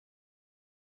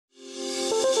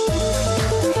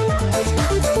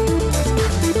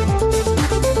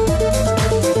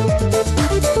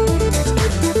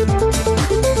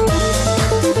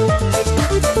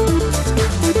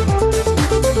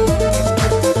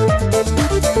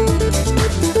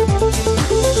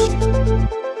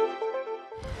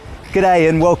G'day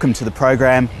and welcome to the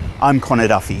program. I'm Connor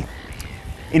Duffy.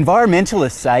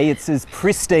 Environmentalists say it's as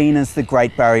pristine as the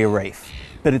Great Barrier Reef,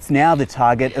 but it's now the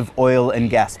target of oil and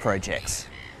gas projects.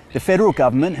 The federal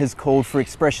government has called for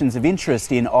expressions of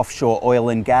interest in offshore oil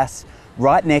and gas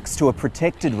right next to a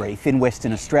protected reef in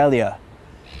Western Australia.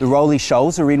 The Rowley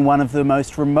Shoals are in one of the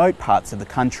most remote parts of the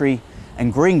country,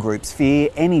 and green groups fear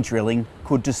any drilling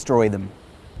could destroy them.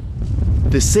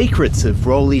 The secrets of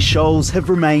Rowley Shoals have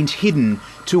remained hidden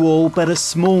to all but a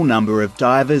small number of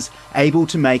divers able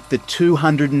to make the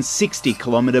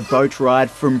 260-kilometre boat ride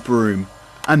from Broome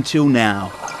until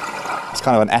now. It's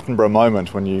kind of an Attenborough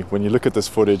moment when you look at this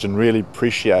footage and really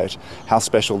appreciate how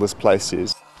special this place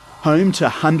is. Home to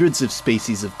hundreds of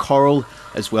species of coral,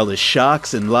 as well as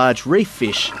sharks and large reef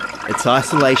fish, its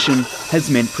isolation has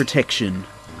meant protection.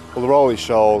 Well, the Rowley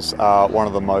Shoals are one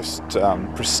of the most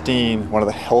pristine, one of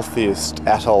the healthiest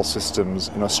atoll systems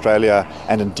in Australia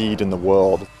and indeed in the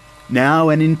world. Now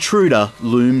an intruder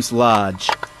looms large.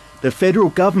 The federal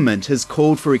government has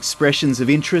called for expressions of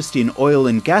interest in oil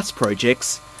and gas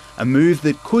projects, a move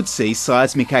that could see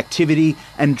seismic activity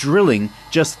and drilling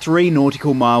just 3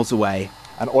 nautical miles away.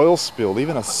 An oil spill,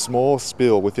 even a small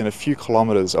spill within a few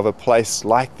kilometres of a place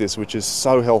like this, which is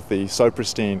so healthy, so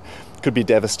pristine, could be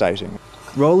devastating.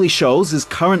 Rowley Shoals is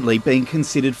currently being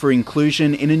considered for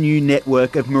inclusion in a new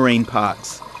network of marine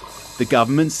parks. The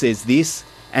government says this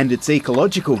and its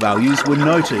ecological values were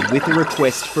noted with a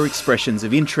request for expressions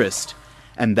of interest,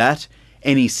 and that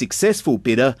any successful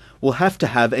bidder will have to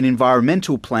have an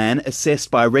environmental plan assessed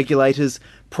by regulators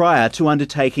prior to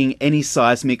undertaking any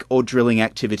seismic or drilling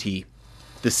activity.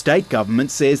 The state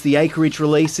government says the acreage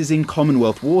release is in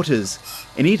Commonwealth waters,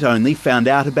 and it only found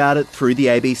out about it through the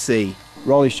ABC.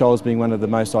 Rowley Shoals being one of the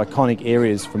most iconic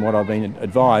areas, from what I've been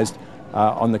advised,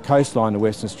 on the coastline of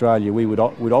Western Australia, we would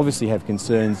obviously have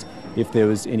concerns if there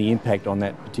was any impact on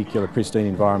that particular pristine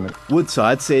environment.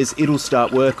 Woodside says it'll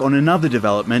start work on another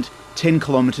development 10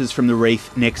 kilometres from the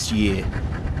reef next year.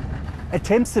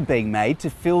 Attempts are being made to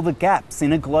fill the gaps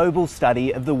in a global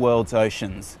study of the world's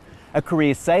oceans. A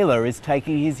career sailor is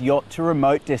taking his yacht to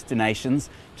remote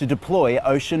destinations to deploy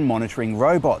ocean monitoring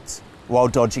robots while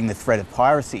dodging the threat of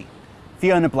piracy.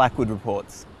 Fiona Blackwood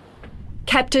reports.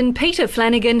 Captain Peter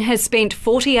Flanagan has spent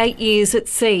 48 years at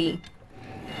sea.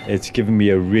 It's given me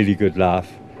a really good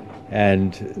laugh,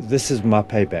 and this is my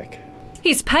payback.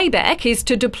 His payback is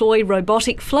to deploy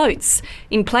robotic floats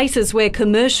in places where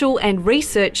commercial and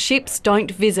research ships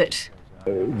don't visit.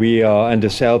 We are under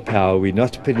sail power. We're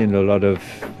not putting a lot of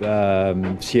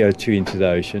CO2 into the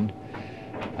ocean,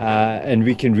 and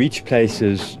we can reach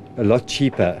places a lot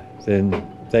cheaper than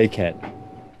they can.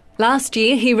 Last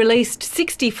year he released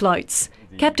 60 floats.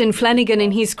 Captain Flanagan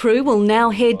and his crew will now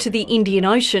head to the Indian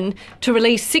Ocean to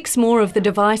release 6 more of the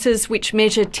devices which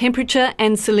measure temperature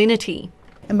and salinity.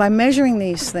 And by measuring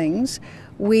these things,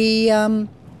 we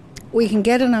can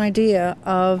get an idea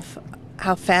of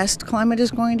how fast climate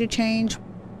is going to change.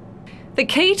 The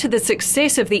key to the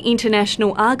success of the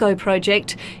International Argo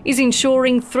project is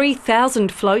ensuring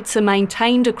 3,000 floats are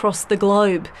maintained across the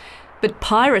globe. But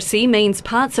piracy means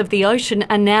parts of the ocean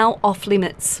are now off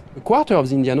limits. A quarter of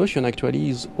the Indian Ocean actually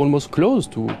is almost close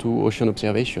to ocean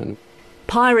observation.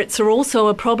 Pirates are also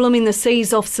a problem in the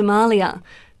seas off Somalia.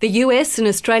 The US and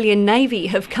Australian Navy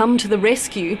have come to the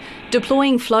rescue,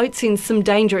 deploying floats in some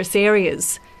dangerous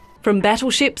areas. From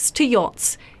battleships to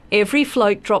yachts, every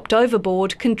float dropped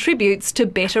overboard contributes to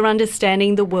better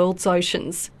understanding the world's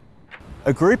oceans.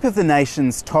 A group of the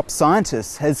nation's top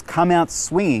scientists has come out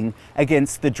swinging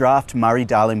against the draft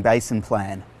Murray-Darling Basin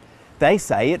Plan. They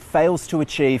say it fails to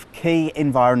achieve key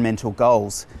environmental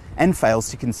goals and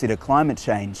fails to consider climate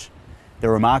change.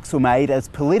 The remarks were made as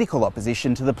political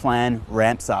opposition to the plan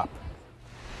ramps up.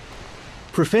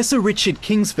 Professor Richard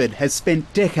Kingsford has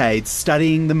spent decades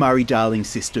studying the Murray-Darling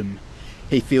system.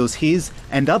 He feels his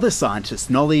and other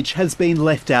scientists' knowledge has been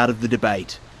left out of the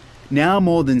debate. Now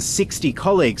more than 60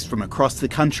 colleagues from across the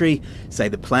country say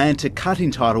the plan to cut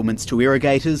entitlements to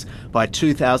irrigators by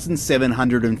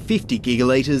 2,750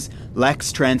 gigalitres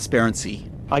lacks transparency.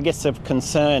 I guess the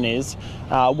concern is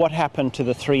what happened to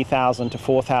the 3,000 to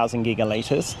 4,000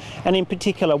 gigalitres, and in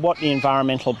particular what the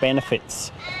environmental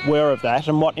benefits were of that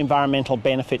and what environmental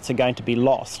benefits are going to be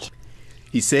lost.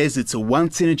 He says it's a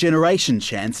once-in-a-generation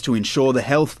chance to ensure the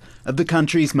health of the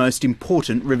country's most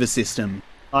important river system.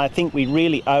 I think we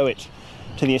really owe it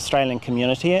to the Australian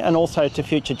community and also to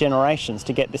future generations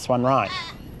to get this one right.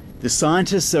 The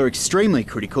scientists are extremely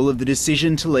critical of the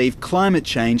decision to leave climate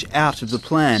change out of the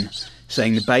plan,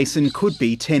 saying the basin could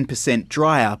be 10%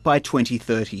 drier by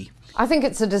 2030. I think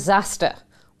it's a disaster.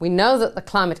 We know that the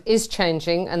climate is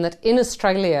changing and that in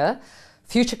Australia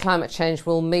future climate change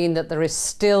will mean that there is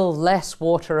still less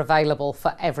water available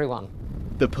for everyone.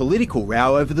 The political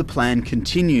row over the plan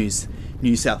continues.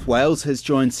 New South Wales has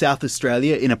joined South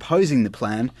Australia in opposing the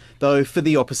plan, though for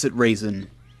the opposite reason.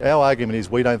 Our argument is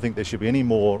we don't think there should be any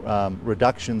more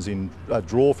reductions in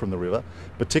draw from the river,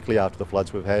 particularly after the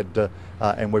floods we've had,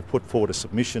 and we've put forward a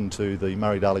submission to the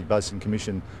Murray-Darling Basin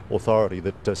Commission authority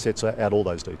that sets out all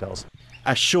those details.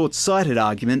 A short-sighted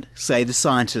argument, say the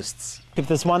scientists. If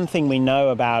there's one thing we know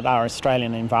about our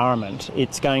Australian environment,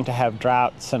 it's going to have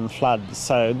droughts and floods.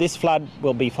 So this flood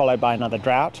will be followed by another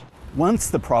drought. Once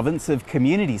the province of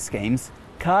community schemes,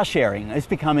 car sharing is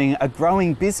becoming a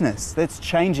growing business that's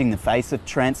changing the face of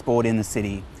transport in the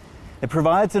city. It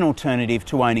provides an alternative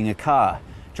to owning a car.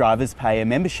 Drivers pay a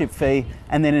membership fee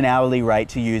and then an hourly rate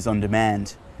to use on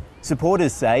demand.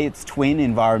 Supporters say its twin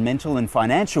environmental and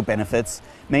financial benefits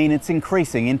mean it's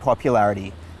increasing in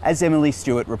popularity, as Emily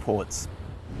Stewart reports.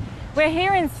 We're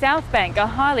here in Southbank, a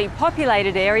highly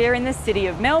populated area in the city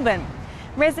of Melbourne.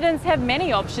 Residents have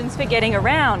many options for getting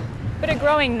around, but a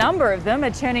growing number of them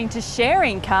are turning to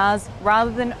sharing cars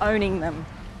rather than owning them.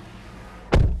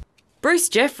 Bruce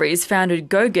Jeffries founded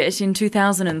GoGet in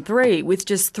 2003 with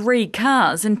just 3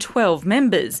 cars and 12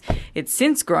 members. It's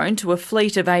since grown to a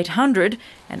fleet of 800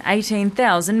 and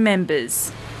 18,000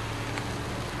 members.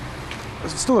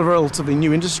 It's still a relatively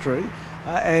new industry,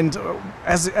 and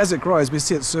as it grows, we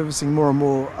see it servicing more and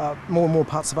more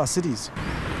parts of our cities.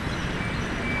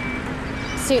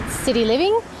 Suits city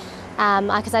living,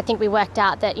 because I think we worked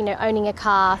out that owning a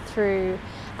car through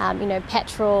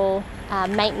petrol,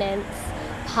 maintenance,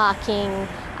 parking,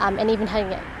 and even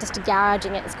having it just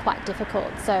garaging it is quite difficult.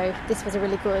 So this was a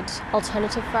really good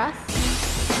alternative for us.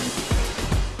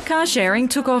 Car sharing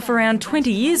took off around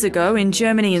 20 years ago in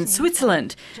Germany and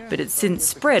Switzerland, but it's since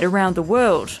spread around the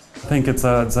world. I think it's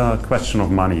a question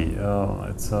of money.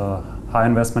 It's a high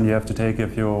investment you have to take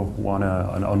if you want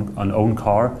an own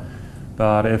car.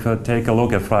 But if you take a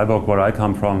look at Freiburg, where I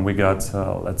come from, we got,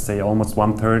 let's say, almost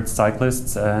 1/3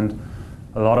 cyclists, and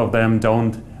a lot of them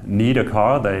don't need a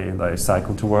car. They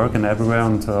cycle to work and everywhere,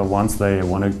 and once they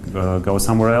want to go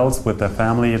somewhere else with their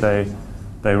family,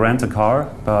 they rent a car,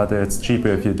 but it's cheaper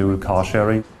if you do car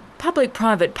sharing.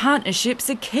 Public-private partnerships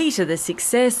are key to the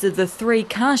success of the 3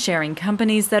 car-sharing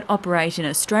companies that operate in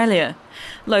Australia.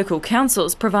 Local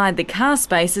councils provide the car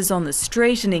spaces on the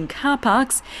street and in car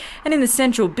parks, and in the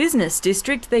central business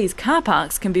district, these car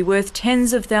parks can be worth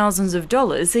tens of thousands of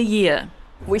dollars a year.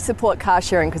 We support car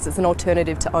sharing because it's an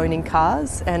alternative to owning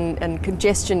cars, and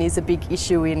congestion is a big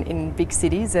issue in big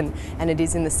cities, and it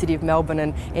is in the city of Melbourne,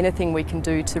 and anything we can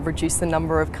do to reduce the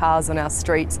number of cars on our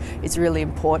streets is really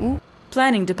important.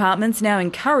 Planning departments now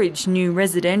encourage new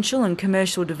residential and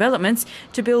commercial developments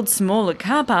to build smaller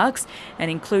car parks and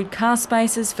include car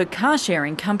spaces for car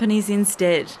sharing companies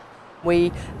instead.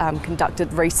 We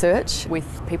conducted research with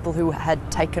people who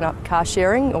had taken up car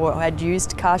sharing or had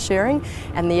used car sharing,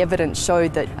 and the evidence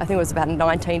showed that I think it was about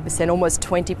 19%, almost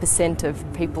 20% of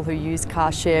people who use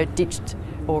car share ditched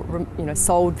or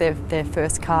sold their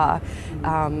first car,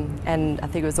 and I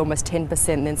think it was almost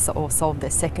 10% then sold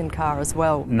their second car as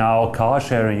well. Now car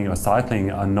sharing or cycling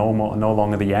are no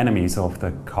longer the enemies of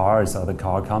the cars or the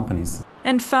car companies.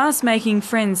 And fast making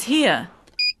friends here.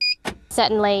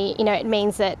 Certainly, it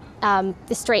means that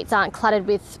the streets aren't cluttered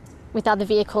with other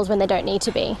vehicles when they don't need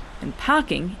to be. And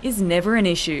parking is never an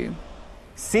issue.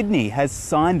 Sydney has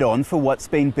signed on for what's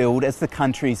been billed as the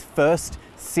country's first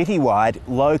citywide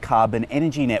low-carbon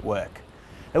energy network.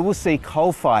 It will see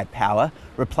coal-fired power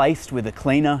replaced with a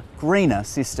cleaner, greener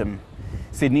system.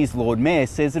 Sydney's Lord Mayor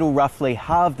says it'll roughly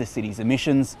halve the city's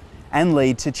emissions and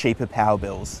lead to cheaper power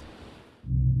bills.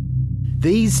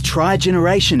 These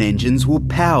tri-generation engines will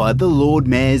power the Lord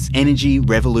Mayor's energy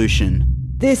revolution.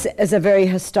 This is a very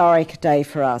historic day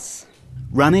for us.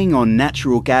 Running on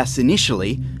natural gas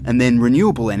initially and then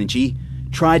renewable energy,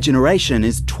 tri-generation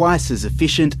is twice as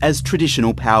efficient as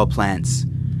traditional power plants.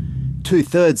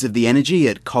 2/3 of the energy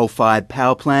at coal-fired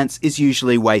power plants is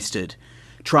usually wasted.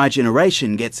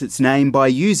 Tri-generation gets its name by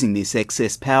using this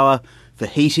excess power for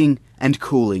heating and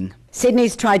cooling.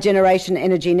 Sydney's tri-generation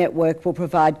energy network will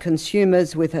provide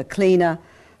consumers with a cleaner,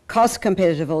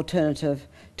 cost-competitive alternative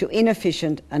to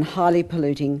inefficient and highly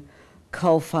polluting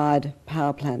coal-fired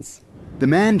power plants. The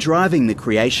man driving the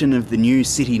creation of the new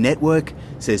city network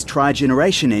says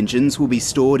tri-generation engines will be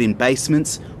stored in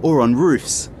basements or on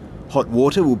roofs. Hot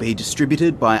water will be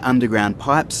distributed by underground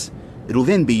pipes. It'll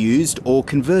then be used or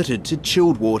converted to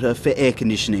chilled water for air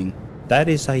conditioning. That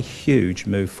is a huge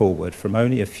move forward from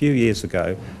only a few years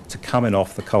ago to coming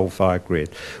off the coal-fired grid,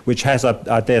 which has,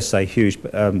 I dare say, huge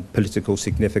political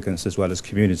significance as well as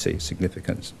community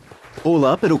significance. All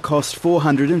up, it'll cost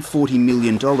 $440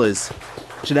 million.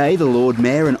 Today, the Lord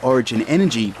Mayor and Origin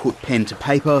Energy put pen to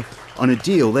paper on a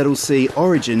deal that'll see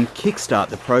Origin kickstart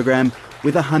the program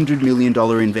with a $100 million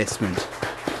investment.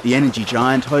 The energy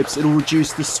giant hopes it'll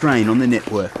reduce the strain on the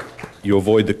network. You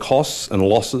avoid the costs and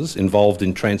losses involved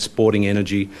in transporting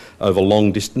energy over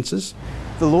long distances.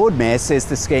 The Lord Mayor says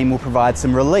the scheme will provide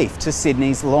some relief to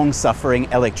Sydney's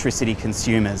long-suffering electricity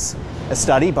consumers. A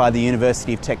study by the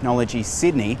University of Technology,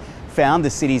 Sydney, found the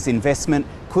city's investment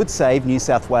could save New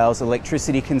South Wales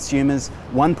electricity consumers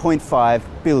 $1.5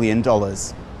 billion.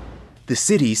 The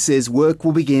city says work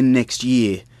will begin next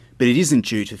year, but it isn't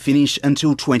due to finish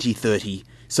until 2030,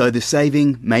 so the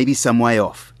saving may be some way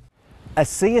off. A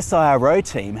CSIRO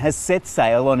team has set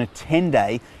sail on a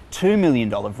 10-day, $2 million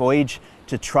voyage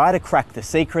to try to crack the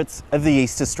secrets of the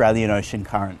East Australian ocean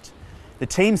current. The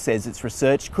team says its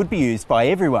research could be used by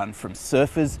everyone from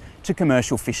surfers to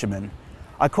commercial fishermen.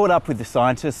 I caught up with the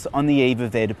scientists on the eve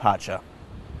of their departure.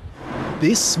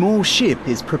 This small ship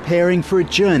is preparing for a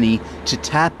journey to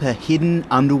tap a hidden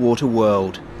underwater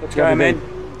world. Let's go, man.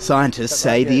 Scientists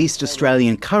say the East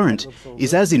Australian current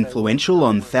is as influential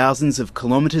on thousands of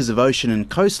kilometres of ocean and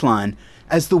coastline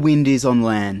as the wind is on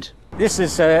land. This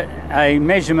is a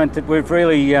measurement that we've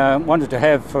really wanted to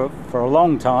have for a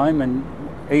long time, and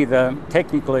either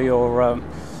technically or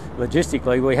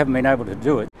logistically we haven't been able to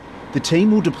do it. The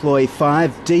team will deploy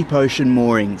 5 deep ocean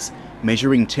moorings,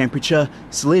 measuring temperature,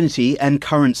 salinity and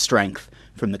current strength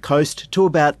from the coast to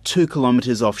about 2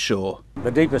 kilometres offshore. The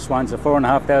deepest ones are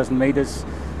 4,500 metres.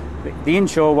 The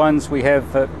inshore ones we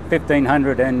have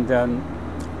 1,500 and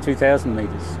 2,000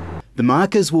 metres. The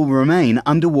markers will remain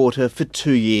underwater for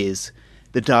 2 years.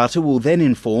 The data will then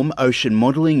inform ocean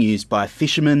modelling used by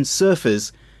fishermen,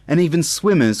 surfers and even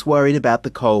swimmers worried about the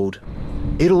cold.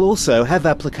 It'll also have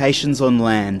applications on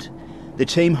land. The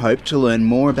team hope to learn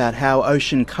more about how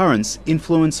ocean currents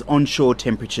influence onshore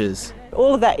temperatures.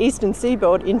 All of that eastern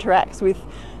seaboard interacts with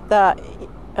the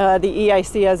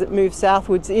EAC as it moves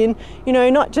southwards in,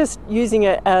 not just using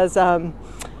it as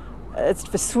it's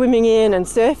for swimming in and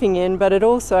surfing in, but it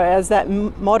also as that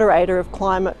moderator of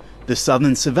climate. The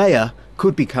Southern Surveyor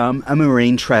could become a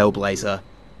marine trailblazer.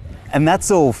 And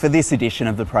that's all for this edition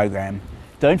of the program.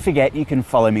 Don't forget you can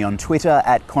follow me on Twitter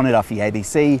at Connor Duffy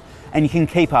ABC, and you can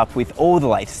keep up with all the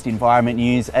latest environment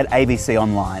news at ABC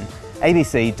Online,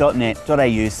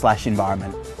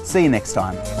 abc.net.au/environment. See you next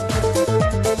time.